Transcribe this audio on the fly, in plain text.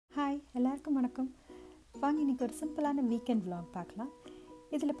எல்லாருக்கும் வணக்கம். வாங்க இன்றைக்கி ஒரு சிம்பிளான வீக்கெண்ட் vlog பார்க்கலாம்.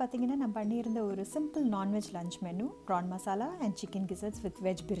 இதில் பார்த்தீங்கன்னா நான் பண்ணியிருந்த ஒரு simple non veg lunch menu PRAN masala and chicken கிசர்ட்ஸ் with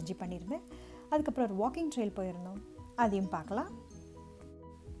veg பிரிஞ்சி பண்ணியிருந்தேன். அதுக்கப்புறம் ஒரு வாக்கிங் ட்ரெயில் போயிருந்தோம், அதையும் பார்க்கலாம்.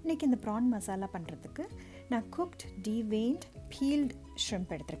 இன்றைக்கி இந்த ப்ரான் மசாலா பண்ணுறதுக்கு நான் குக்ட் டீவெயின்ட் பீல்டு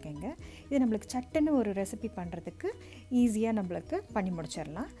ஷ்ரிம்ப் எடுத்திருக்கேங்க. இது நம்மளுக்கு சட்டுன்னு ஒரு ரெசிபி பண்ணுறதுக்கு ஈஸியாக நம்மளுக்கு பண்ணி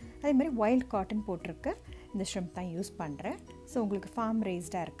முடிச்சிடலாம். அதே மாதிரி வைல்ட் காட்டன் போட்டிருக்க இந்த ஷ்ரிம்ப் தான் யூஸ் பண்ணுறேன். ஸோ உங்களுக்கு ஃபார்ம்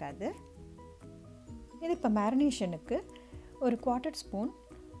ரேஸ்டாக இருக்காது. இது இப்போ மேரினேஷனுக்கு ஒரு 1/4 ஸ்பூன்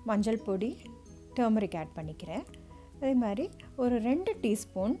மஞ்சள் பொடி, டர்மரிக் ஆட் பண்ணிக்கிறேன். அதே மாதிரி ஒரு 2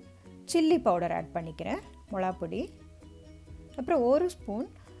 டீஸ்பூன் சில்லி பவுடர் ஆட் பண்ணிக்கிறேன், மிளகா பொடி. அப்புறம் 1 ஸ்பூன்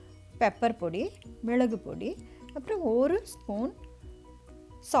பெப்பர் பொடி, மிளகு பொடி. அப்புறம் 1 ஸ்பூன்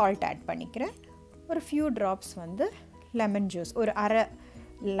சால்ட் ஆட் பண்ணிக்கிறேன். ஒரு ஃபியூ ட்ராப்ஸ் லெமன் ஜூஸ், ஒரு அரை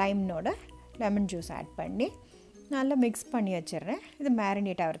லைம்னோட லெமன் ஜூஸ் ஆட் பண்ணி நல்லா மிக்ஸ் பண்ணி வச்சிடுறேன். இது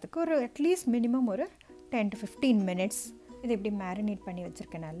மேரினேட் ஆகிறதுக்கு ஒரு அட்லீஸ்ட் மினிமம் ஒரு 10 to 15 மினிட்ஸ் இது இப்படி மேரினேட் பண்ணி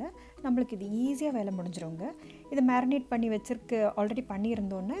வச்சுருக்கனால நம்மளுக்கு இது ஈஸியாக வேலை முடிஞ்சிருங்க. இது மேரினேட் பண்ணி வச்சுருக்கு ஆல்ரெடி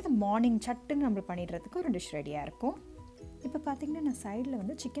பண்ணியிருந்தோன்னா இது மார்னிங் சட்டுன்னு நம்ம பண்ணிடுறதுக்கு ஒரு டிஷ் ரெடியாக இருக்கும். இப்போ பார்த்திங்கன்னா நான்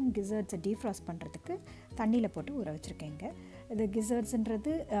சைடில் சிக்கன் கிசர்ட்ஸை டீஃப்ராஸ்ட் பண்ணுறதுக்கு தண்ணியில் போட்டு ஊற வச்சுருக்கேங்க. இது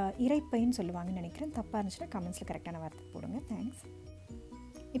கிசர்ட்ஸுன்றது இறைப்பைன்னு சொல்லுவாங்கன்னு நினைக்கிறேன். தப்பாக இருந்துச்சுன்னா கமெண்ட்ஸில் கரெக்டான வார்த்தை போடுங்க. தேங்க்ஸ்.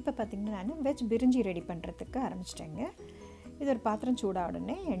 இப்போ பார்த்திங்கன்னா நான் வெஜ் பிரிஞ்சி ரெடி பண்ணுறதுக்கு ஆரம்பிச்சிட்டேங்க. இது ஒரு பாத்திரம் சூடாக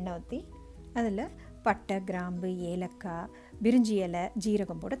உடனே எண்ணெய் ஊற்றி அதில் பட்டை, கிராம்பு, ஏலக்காய், பிரிஞ்சி இலை,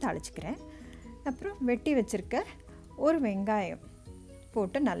 ஜீரகம் போட்டு தாளிச்சிக்கிறேன். அப்புறம் வெட்டி வச்சுருக்க ஒரு வெங்காயம்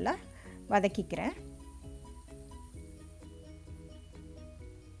போட்டு நல்லா வதக்கிக்கிறேன்.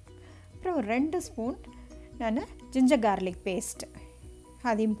 அப்புறம் ஒரு 2 ஸ்பூன் நான் ஜிஞ்சர் கார்லிக் பேஸ்ட்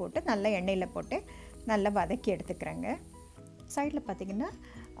அதையும் போட்டு நல்லா எண்ணெயில் போட்டு நல்லா வதக்கி எடுத்துக்கிறேங்க. சைடில் பார்த்திங்கன்னா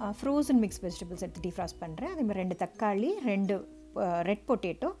ஃப்ரோசன் மிக்ஸ் வெஜிடபிள்ஸ் எடுத்து டீஃப்ராஸ்ட் பண்ணுறேன். அதே மாதிரி 2 தக்காளி, 2 ரெட்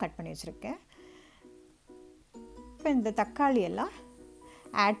பொட்டேட்டோ கட் பண்ணி வச்சுருக்கேன். இப்போ இந்த தக்காளி எல்லாம்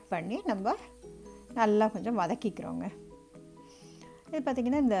ஆட் பண்ணி நம்ம நல்லா கொஞ்சம் வதக்கிக்கிறோங்க. இது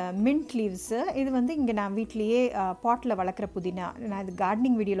பார்த்திங்கன்னா இந்த மின்ட் லீவ்ஸு, இது இங்கே நான் வீட்லேயே பாட்டில் வளர்க்குற புதினா, நான் இது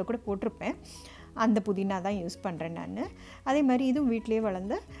கார்டனிங் வீடியோவில் கூட போட்டிருப்பேன். அந்த புதினா தான் யூஸ் பண்ணுறேன் நான். அதே மாதிரி இதுவும் வீட்லேயே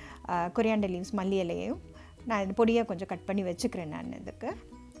வளர்ந்த கொரியாண்டர் லீவ்ஸ், மல்லி இலையையும் நான் இந்த பொடியாக கொஞ்சம் கட் பண்ணி வச்சுக்கிறேன். நான் இதுக்கு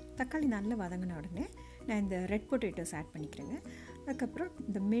தக்காளி நல்லா வதங்கின உடனே நான் இந்த ரெட் பொட்டேட்டோஸ் ஆட் பண்ணிக்கிறேங்க. அதுக்கப்புறம்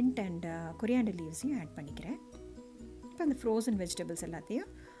இந்த மின்ட் அண்ட் கொரியாண்டர் லீவ்ஸையும் ஆட் பண்ணிக்கிறேன். இப்போ அந்த ஃப்ரோசன் வெஜிடபிள்ஸ் எல்லாத்தையும்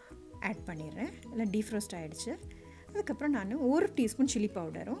ஆட் பண்ணிடுறேன். எல்லாம் டீஃப்ரோஸ்ட் ஆகிடுச்சு. அதுக்கப்புறம் நான் 1 டீஸ்பூன் சில்லி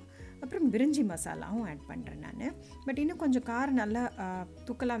பவுடரும் அப்புறம் பிரிஞ்சி மசாலாவும் ஆட் பண்ணுறேன் நான். பட் இன்னும் கொஞ்சம் காரம் நல்லா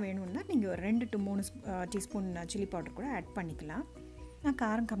தூக்கலாக வேணும்னா நீங்கள் ஒரு 2 to 3 டீஸ்பூன் சில்லி பவுடர் கூட ஆட் பண்ணிக்கலாம். நான்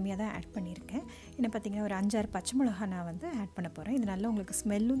காரம் கம்மியாக தான் ஆட் பண்ணியிருக்கேன். என்ன பார்த்திங்கன்னா ஒரு 5-6 பச்சை மிளகா நான் ஆட் பண்ண போகிறேன். இது நல்லா உங்களுக்கு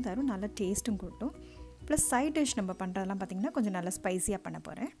ஸ்மெல்லும் தரும், நல்லா டேஸ்ட்டும் கூட்டும். ப்ளஸ் சைட் டிஷ் நம்ம பண்ணுறதெல்லாம் பார்த்திங்கன்னா கொஞ்சம் நல்லா ஸ்பைஸியாக பண்ண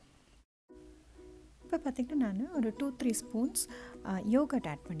போகிறேன். இப்போ பார்த்திங்கன்னா நான் ஒரு 2-3 ஸ்பூன்ஸ் யோகர்ட்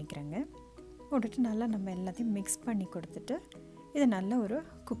ஆட் பண்ணிக்கிறேங்க. போட்டுட்டு நல்லா நம்ம எல்லாத்தையும் மிக்ஸ் பண்ணி கொடுத்துட்டு இதை நல்லா ஒரு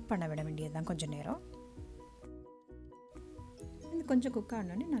குக் பண்ண விட வேண்டியது தான் கொஞ்சம் நேரம். இது கொஞ்சம் குக்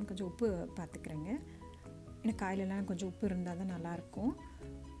ஆனோடனே நான் கொஞ்சம் உப்பு பார்த்துக்கிறேங்க. ஏன்னா காயிலெலாம் கொஞ்சம் உப்பு இருந்தால் தான் நல்லாயிருக்கும்.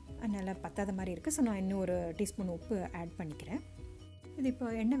 அதனால் பத்தாத மாதிரி இருக்குது. ஸோ நான் இன்னும் ஒரு டீஸ்பூன் உப்பு ஆட் பண்ணிக்கிறேன். இது இப்போ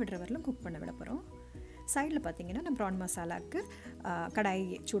எண்ணெய் விடுற வரலும் குக் பண்ண விட போகிறோம். சைடில் பார்த்திங்கன்னா நான் ப்ரான் மசாலாவுக்கு கடாய்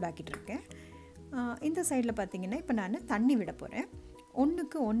சூடாக்கிட்டு இருக்கேன். இந்த சைடில் பார்த்திங்கன்னா இப்போ நான் தண்ணி விட போகிறேன்.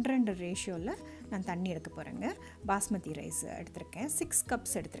 1க்கு 1.5 ரேஷியோவில் நான் தண்ணி எடுக்க போகிறேங்க. பாஸ்மதி ரைஸ் எடுத்திருக்கேன், 6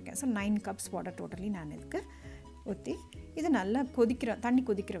 கப்ஸ் எடுத்திருக்கேன். ஸோ 9 கப்ஸ் வாட்டர் டோட்டலி நான் இதுக்கு ஊற்றி இது நல்லா தண்ணி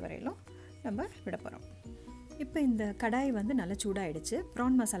கொதிக்கிற வரையிலும் நம்ம விட போகிறோம். இப்போ இந்த கடாய் நல்லா சூடாகிடுச்சு.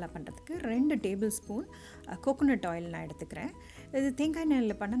 ப்ரான் மசாலா பண்ணுறதுக்கு 2 டேபிள் ஸ்பூன் கோகோனட் ஆயில் நான் எடுத்துக்கிறேன். இது தேங்காய்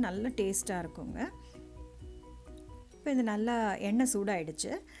எண்ணெயில் பண்ணால் நல்லா டேஸ்ட்டாக இருக்குங்க. இப்போ இது நல்லா எண்ணெய்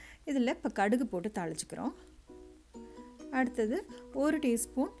சூடாகிடுச்சு. இதில் இப்போ கடுகு போட்டு தாளிச்சிக்கிறோம். அடுத்தது 1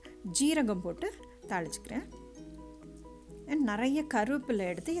 டீஸ்பூன் ஜீரகம் போட்டு தாளிச்சிக்கிறேன். நிறைய கருவேப்பிலை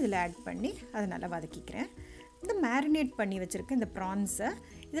எடுத்து இதில் ஆட் பண்ணி அதை நல்லா வதக்கிக்கிறேன். இந்த மேரினேட் பண்ணி வச்சுருக்க இந்த ப்ரான்ஸை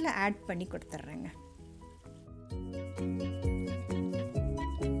இதில் ஆட் பண்ணி கொடுத்துட்றேங்க.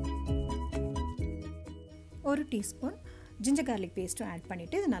 ஒரு டீஸ்பூன் ஜிஞ்சர் கார்லிக் பேஸ்ட்டும் ஆட்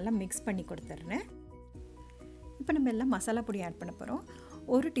பண்ணிவிட்டு இதை நல்லா மிக்ஸ் பண்ணி கொடுத்துட்றேன். இப்போ நம்ம எல்லாம் மசாலா பொடி ஆட் பண்ண போகிறோம்.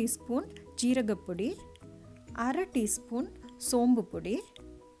 1 டீஸ்பூன் ஜீரகப்பொடி, அரை டீஸ்பூன் சோம்பு பொடி,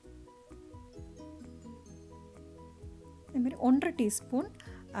 அதுமாதிரி 1.5 டீஸ்பூன்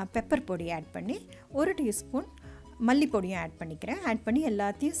பெப்பர் பொடி ஆட் பண்ணி 1 டீஸ்பூன் மல்லிப்பொடியும் ஆட் பண்ணிக்கிறேன். ஆட் பண்ணி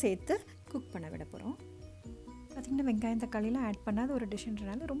எல்லாத்தையும் சேர்த்து குக் பண்ண விட போகிறோம். பார்த்திங்கன்னா வெங்காயம் தக்காளிலாம் ஆட் பண்ணாத ஒரு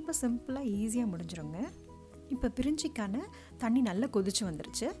டிஷ்ன்றனால ரொம்ப சிம்பிளாக ஈஸியாக முடிஞ்சிருங்க. இப்போ பிரிஞ்சிக்கான தண்ணி நல்லா கொதிச்சு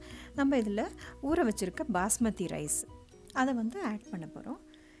வந்துருச்சு. நம்ம இதில் ஊற வச்சுருக்க பாஸ்மதி ரைஸ் அதை ஆட் பண்ண போகிறோம்.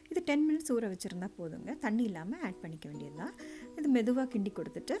 இது 10 மினிட்ஸ் ஊற வச்சுருந்தா போதுங்க. தண்ணி இல்லாமல் ஆட் பண்ணிக்க வேண்டியது தான். இது மெதுவாக கிண்டி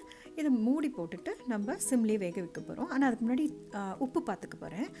கொடுத்துட்டு இதை மூடி போட்டுட்டு நம்ம சிம்லேயே வேக வைக்க போகிறோம். ஆனால் அதுக்கு முன்னாடி உப்பு பார்த்துக்க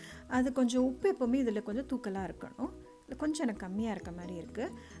போகிறேன். அது கொஞ்சம் உப்பு எப்போவுமே இதில் கொஞ்சம் தூக்கலாக இருக்கணும். இதில் கொஞ்சம் எனக்கு கம்மியாக இருக்க மாதிரி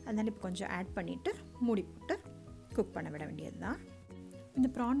இருக்குது. அதனால் இப்போ கொஞ்சம் ஆட் பண்ணிவிட்டு மூடி போட்டு குக் பண்ண விட வேண்டியது தான். இந்த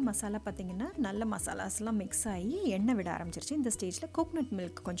ப்ரான் மசாலா பார்த்திங்கன்னா நல்ல மசாலாஸ்லாம் மிக்ஸ் ஆகி எண்ணெய் விட ஆரம்பிச்சிருச்சு. இந்த ஸ்டேஜில் கோகனட்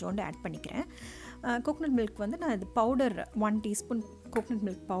மில்க் கொஞ்சோண்டு ஆட் பண்ணிக்கிறேன். கோகனட் மில்க் வந்து நான் இது பவுடர் 1 டீஸ்பூன் கோகனட்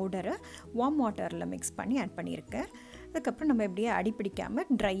மில்க் பவுடரை வார்ம் வாட்டரில் மிக்ஸ் பண்ணி ஆட் பண்ணியிருக்கேன். அதுக்கப்புறம் நம்ம எப்படியே அடிப்பிடிக்காமல்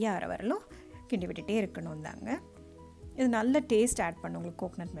ட்ரை ஆகிற வரலும் கிண்டி விட்டுட்டே இருக்கணும் தாங்க. இது நல்ல டேஸ்ட் ஆட் பண்ணும் உங்களுக்கு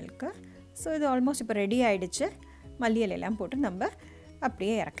கோகனட் மில்க்கு. ஸோ இது ஆல்மோஸ்ட் இப்போ ரெடி ஆகிடுச்சு. மல்லி இலையெல்லாம் போட்டு நம்ம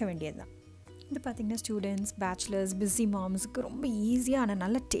அப்படியே இறக்க வேண்டியது தான். இது பார்த்திங்கன்னா ஸ்டூடெண்ட்ஸ், பேச்சுலர்ஸ், பிஸி மாம்ஸுக்கு ரொம்ப ஈஸியாக ஆனால்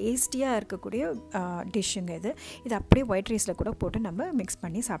நல்ல டேஸ்டியாக இருக்கக்கூடிய டிஷ்ஷுங்க இது. இது அப்படியே ஒயிட் ரைஸில் கூட போட்டு நம்ம மிக்ஸ்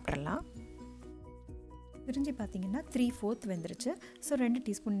பண்ணி சாப்பிட்றலாம். பிரிஞ்சி பார்த்திங்கன்னா 3/4 வெந்துருச்சு. ஸோ 2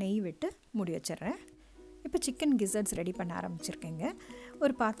 டீஸ்பூன் நெய் விட்டு மூடி வச்சிட்றேன். இப்போ சிக்கன் கிசர்ட்ஸ் ரெடி பண்ண ஆரம்பிச்சிருக்கேங்க.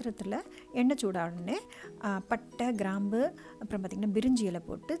 ஒரு பாத்திரத்தில் எண்ணெய் சூடானே பட்டை, கிராம்பு, அப்புறம் பார்த்திங்கன்னா பிரிஞ்சி இலை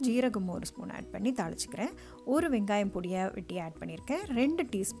போட்டு ஜீரகம் 1 ஸ்பூன் ஆட் பண்ணி தாளிச்சிக்கிறேன். 1 வெங்காயம் பொடியாக வெட்டி ஆட் பண்ணியிருக்கேன். 2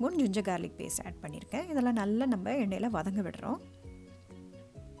 teaspoon ginger garlic paste add பண்ணியிருக்கேன். இதெல்லாம் நல்லா நம்ம எண்ணெயில் வதங்க விடுறோம்.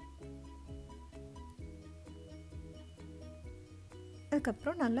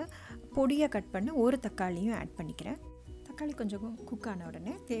 அதுக்கப்புறம் நல்லா பொடியாக கட் பண்ணி 1 தக்காளியும் ஆட் பண்ணிக்கிறேன். தக்காளி கொஞ்சம் குக் ஆன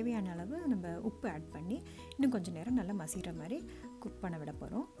உடனே தேவையான அளவு நம்ம உப்பு ஆட் பண்ணி இன்னும் கொஞ்சம் நேரம் நல்லா மசிகிற மாதிரி குக் பண்ண விட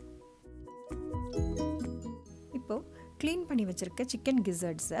போகிறோம். இப்போது க்ளீன் பண்ணி வச்சுருக்க சிக்கன்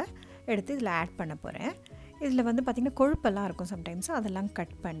கிசர்ட்ஸை எடுத்து இதில் ஆட் பண்ண போகிறேன். இதில் வந்து பார்த்திங்கன்னா கொழுப்பெல்லாம் இருக்கும் சம்டைம்ஸ். அதெல்லாம்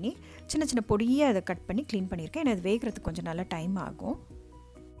கட் பண்ணி சின்ன சின்ன பொடியாக அதை கட் பண்ணி க்ளீன் பண்ணியிருக்கேன். ஏன்னா அது வேகிறதுக்கு கொஞ்சம் நல்லா டைம் ஆகும்.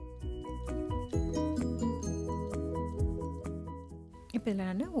 இப்போ இதில்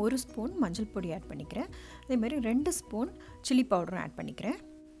நான் 1 ஸ்பூன் மஞ்சள் பொடி ஆட் பண்ணிக்கிறேன். அதேமாதிரி 2 ஸ்பூன் சில்லி பவுடரும் ஆட் பண்ணிக்கிறேன்.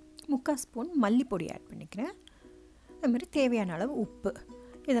 3/4 ஸ்பூன் மல்லிப்பொடி ஆட் பண்ணிக்கிறேன். அதுமாதிரி தேவையான அளவு உப்பு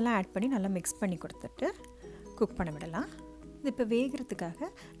இதெல்லாம் ஆட் பண்ணி நல்லா மிக்ஸ் பண்ணி கொடுத்துட்டு குக் பண்ண விடலாம். இது இப்போ வேகிறதுக்காக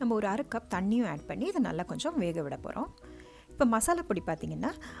நம்ம ஒரு 1/2 கப் தண்ணியும் ஆட் பண்ணி இதை நல்லா கொஞ்சம் வேக விட போகிறோம். இப்போ மசாலா பொடி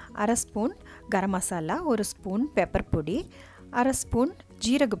பார்த்திங்கன்னா 1/2 spoon garam masala, 1 spoon pepper பொடி, 1/2 ஸ்பூன்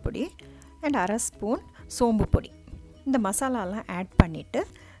ஜீரகப்பொடி அண்ட் 1/2 ஸ்பூன் சோம்பு பொடி. இந்த மசாலாலாம் ஆட் பண்ணிவிட்டு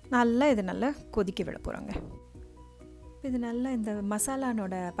நல்லா இதை நல்லா கொதிக்க விட போகிறோங்க. இது நல்லா இந்த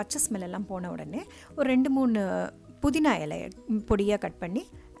மசாலானோட பச்சை ஸ்மெல்லாம் போன உடனே ஒரு 2-3 புதினா இலை பொடியாக கட் பண்ணி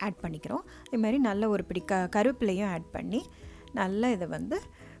ஆட் பண்ணிக்கிறோம். இதுமாதிரி நல்ல ஒரு பிடி கருவேப்பிலையும் ஆட் பண்ணி நல்லா இதை வந்து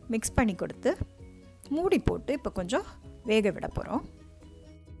மிக்ஸ் பண்ணி கொடுத்து மூடி போட்டு இப்போ கொஞ்சம் வேக விட போகிறோம்.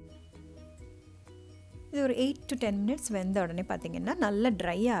 இது ஒரு 8 to 10 மினிட்ஸ் வெந்த உடனே பார்த்திங்கன்னா நல்லா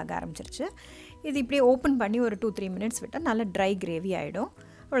ட்ரை ஆக ஆரம்பிச்சிருச்சு. இது இப்படியே ஓப்பன் பண்ணி ஒரு 2-3 மினிட்ஸ் விட்டால் நல்லா ட்ரை கிரேவி ஆகிடும்.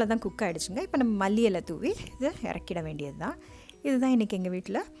 அவ்வளோதான், குக் ஆகிடுச்சுங்க. இப்போ நம்ம மல்லி இலை தூவி இதை இறக்கிட வேண்டியது தான். இதுதான் இன்றைக்கி எங்கள்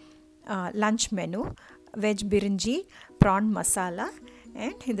வீட்டில் லன்ச் மெனு. வெஜ் பிரிஞ்சி, ப்ரான் மசாலா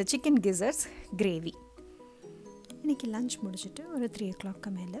அண்ட் இந்த சிக்கன் கிசர்ட்ஸ் கிரேவி. இன்றைக்கி லன்ச் முடிச்சுட்டு ஒரு 3 o'clock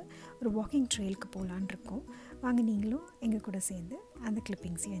மேலே ஒரு வாக்கிங் ட்ரெயிலுக்கு போகலான் இருக்கோம். வாங்க நீங்களும் எங்கள் கூட சேர்ந்து அந்த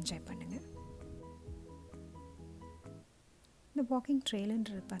கிளிப்பிங்ஸையும் என்ஜாய் பண்ணுங்கள். இந்த வாக்கிங்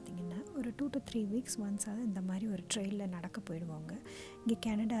ட்ரெயிலுன்றது பார்த்திங்கன்னா ஒரு 2 to 3 weeks ஒன்ஸாவது இந்த மாதிரி ஒரு ட்ரெயிலில் நடக்க போயிடுவாங்க. இங்கே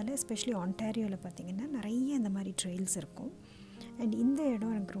கனடாவில் எஸ்பெஷலி ஆன்டாரியோவில் பார்த்திங்கன்னா நிறைய இந்த மாதிரி ட்ரெயில்ஸ் இருக்கும். அண்ட் இந்த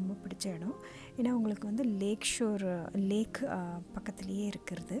இடம் எனக்கு ரொம்ப பிடிச்ச இடம். ஏன்னா உங்களுக்கு வந்து லேக்ஷோர் லேக் பக்கத்துலேயே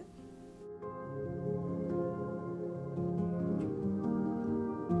இருக்கிறது.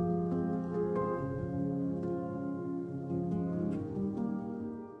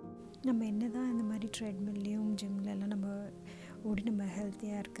 நம்ம என்ன தான் இந்த மாதிரி ட்ரெட்மில்லையும் ஜிம்லலாம் நம்ம ஓடி நம்ம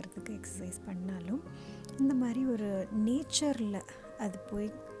ஹெல்த்தியாக இருக்கிறதுக்கு எக்ஸசைஸ் பண்ணாலும் இந்த மாதிரி ஒரு நேச்சரில் அது போய்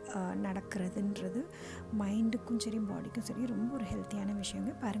நடக்கிறதுன்றது மைண்டுக்கும் சரி பாடிக்கும் சரி ரொம்ப ஒரு ஹெல்த்தியான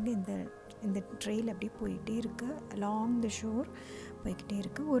விஷயங்க. பாருங்கள், இந்த ட்ரெயில் அப்படியே போயிட்டே இருக்குது. அலாங் த ஷோர் போய்கிட்டே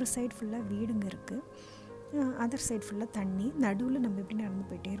இருக்குது. ஒரு சைடு ஃபுல்லாக வீடுங்க இருக்குது, அதர் சைடு ஃபுல்லாக தண்ணி. நடுவில் நம்ம எப்படி நடந்து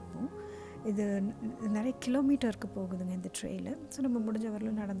போயிட்டே இருப்போம். இது நிறைய கிலோமீட்டருக்கு போகுதுங்க இந்த ட்ரெயிலு. ஸோ நம்ம முடிஞ்ச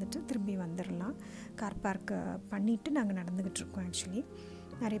வரலும் நடந்துட்டு திரும்பி வந்துடலாம். கார் பார்க் பண்ணிவிட்டு நாங்கள் நடந்துக்கிட்டு இருக்கோம். ஆக்சுவலி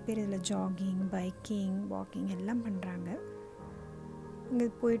நிறைய பேர் இதில் ஜாகிங், பைக்கிங், வாக்கிங் எல்லாம் பண்ணுறாங்க. இங்கே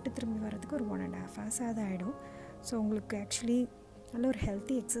போயிட்டு திரும்பி வர்றதுக்கு ஒரு 1.5 hours ஆகிடும். ஸோ உங்களுக்கு ஆக்சுவலி நல்ல ஒரு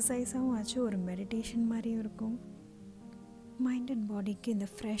ஹெல்த்தி எக்ஸசைஸாகவும் ஆச்சு, ஒரு மெடிடேஷன் மாதிரியும் இருக்கும். மைண்ட் அண்ட் பாடிக்கு இந்த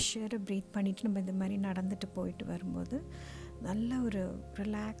ஃப்ரெஷ் ஏரை ப்ரீத் பண்ணிவிட்டு நம்ம இந்த மாதிரி நடந்துட்டு போயிட்டு வரும்போது நல்ல ஒரு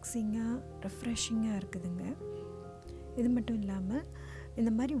ரிலாக்ஸிங்காக ரெஃப்ரெஷிங்காக இருக்குதுங்க. இது மட்டும் இல்லாமல்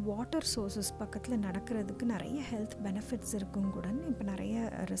இந்த மாதிரி வாட்டர் சோர்ஸஸ் பக்கத்தில் நடக்கிறதுக்கு நிறைய ஹெல்த் பெனிஃபிட்ஸ் இருக்கும் கூட இப்போ நிறைய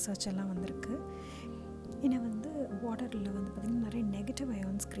ரிசர்ச் எல்லாம் வந்திருக்கு. ஏன்னா வந்து வாட்டரில் வந்து பார்த்திங்கன்னா நிறைய நெகட்டிவ்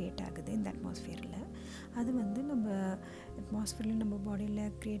அயான்ஸ் க்ரியேட் ஆகுது இந்த அட்மாஸ்ஃபியரில். அது வந்து நம்ம அட்மாஸ்ஃபியரில் நம்ம பாடியில்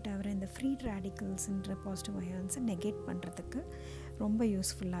க்ரியேட் ஆகிற இந்த ஃப்ரீ ரேடிக்கல்ஸ்ன்ற பாசிட்டிவ் அயான்ஸை நெகேட் பண்ணுறதுக்கு ரொம்ப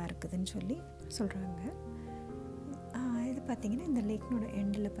யூஸ்ஃபுல்லாக இருக்குதுன்னு சொல்லி சொல்கிறாங்க. இது பார்த்திங்கன்னா இந்த லேக்னோட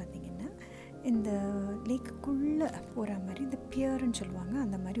எண்டில் பார்த்திங்கன்னா இந்த லேக்குள்ளே போகிற மாதிரி இந்த பியர்ன்னு சொல்லுவாங்க,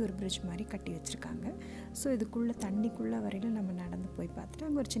 அந்த மாதிரி ஒரு பிரிட்ஜ் மாதிரி கட்டி வச்சுருக்காங்க. ஸோ இதுக்குள்ளே தண்ணிக்குள்ளே வரையிலும் நம்ம நடந்து போய் பார்த்துட்டு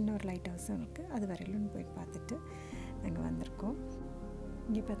அங்கே ஒரு சின்ன ஒரு லைட் ஹவுஸும் இருக்குது, அது வரையிலும் போய் பார்த்துட்டு நாங்கள் வந்திருக்கோம்.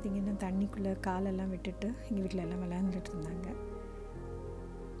 இங்கே பார்த்திங்கன்னா தண்ணிக்குள்ளே காலெல்லாம் விட்டுட்டு எங்கள் வீட்டில் எல்லாம் விளையாண்டுட்டு இருந்தாங்க.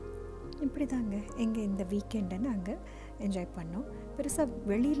 இப்படி தாங்க எங்கள் இந்த வீக்கெண்டை நாங்கள் என்ஜாய் பண்ணோம். பெருசாக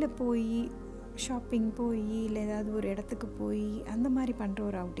வெளியில் போய் ஷாப்பிங் போய் இல்லை ஏதாவது ஒரு இடத்துக்கு போய் அந்த மாதிரி பண்ணுற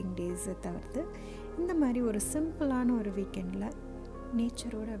ஒரு அவுட்டிங் டேஸை தவிர்த்து இந்த மாதிரி ஒரு சிம்பிளான ஒரு வீக்கெண்டில்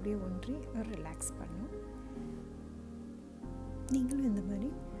நேச்சரோடு அப்படியே ஒன்றி ஒரு ரிலாக்ஸ் பண்ணோம். நீங்களும் இந்த மாதிரி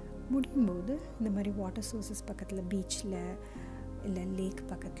முடியும்போது இந்த மாதிரி வாட்டர் சோர்ஸஸ் பக்கத்தில் பீச்சில் இல்லை லேக்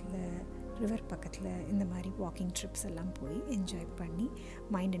பக்கத்தில் ரிவர் பக்கத்தில் இந்த மாதிரி வாக்கிங் ட்ரிப்ஸ் எல்லாம் போய் என்ஜாய் பண்ணி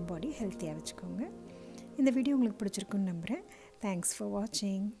மைண்ட் அண்ட் பாடி ஹெல்த்தியாக வச்சுக்கோங்க. இந்த வீடியோ உங்களுக்கு பிடிச்சிருக்குன்னு நம்புகிறேன். தேங்க்ஸ் ஃபார்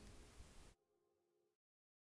வாட்சிங்.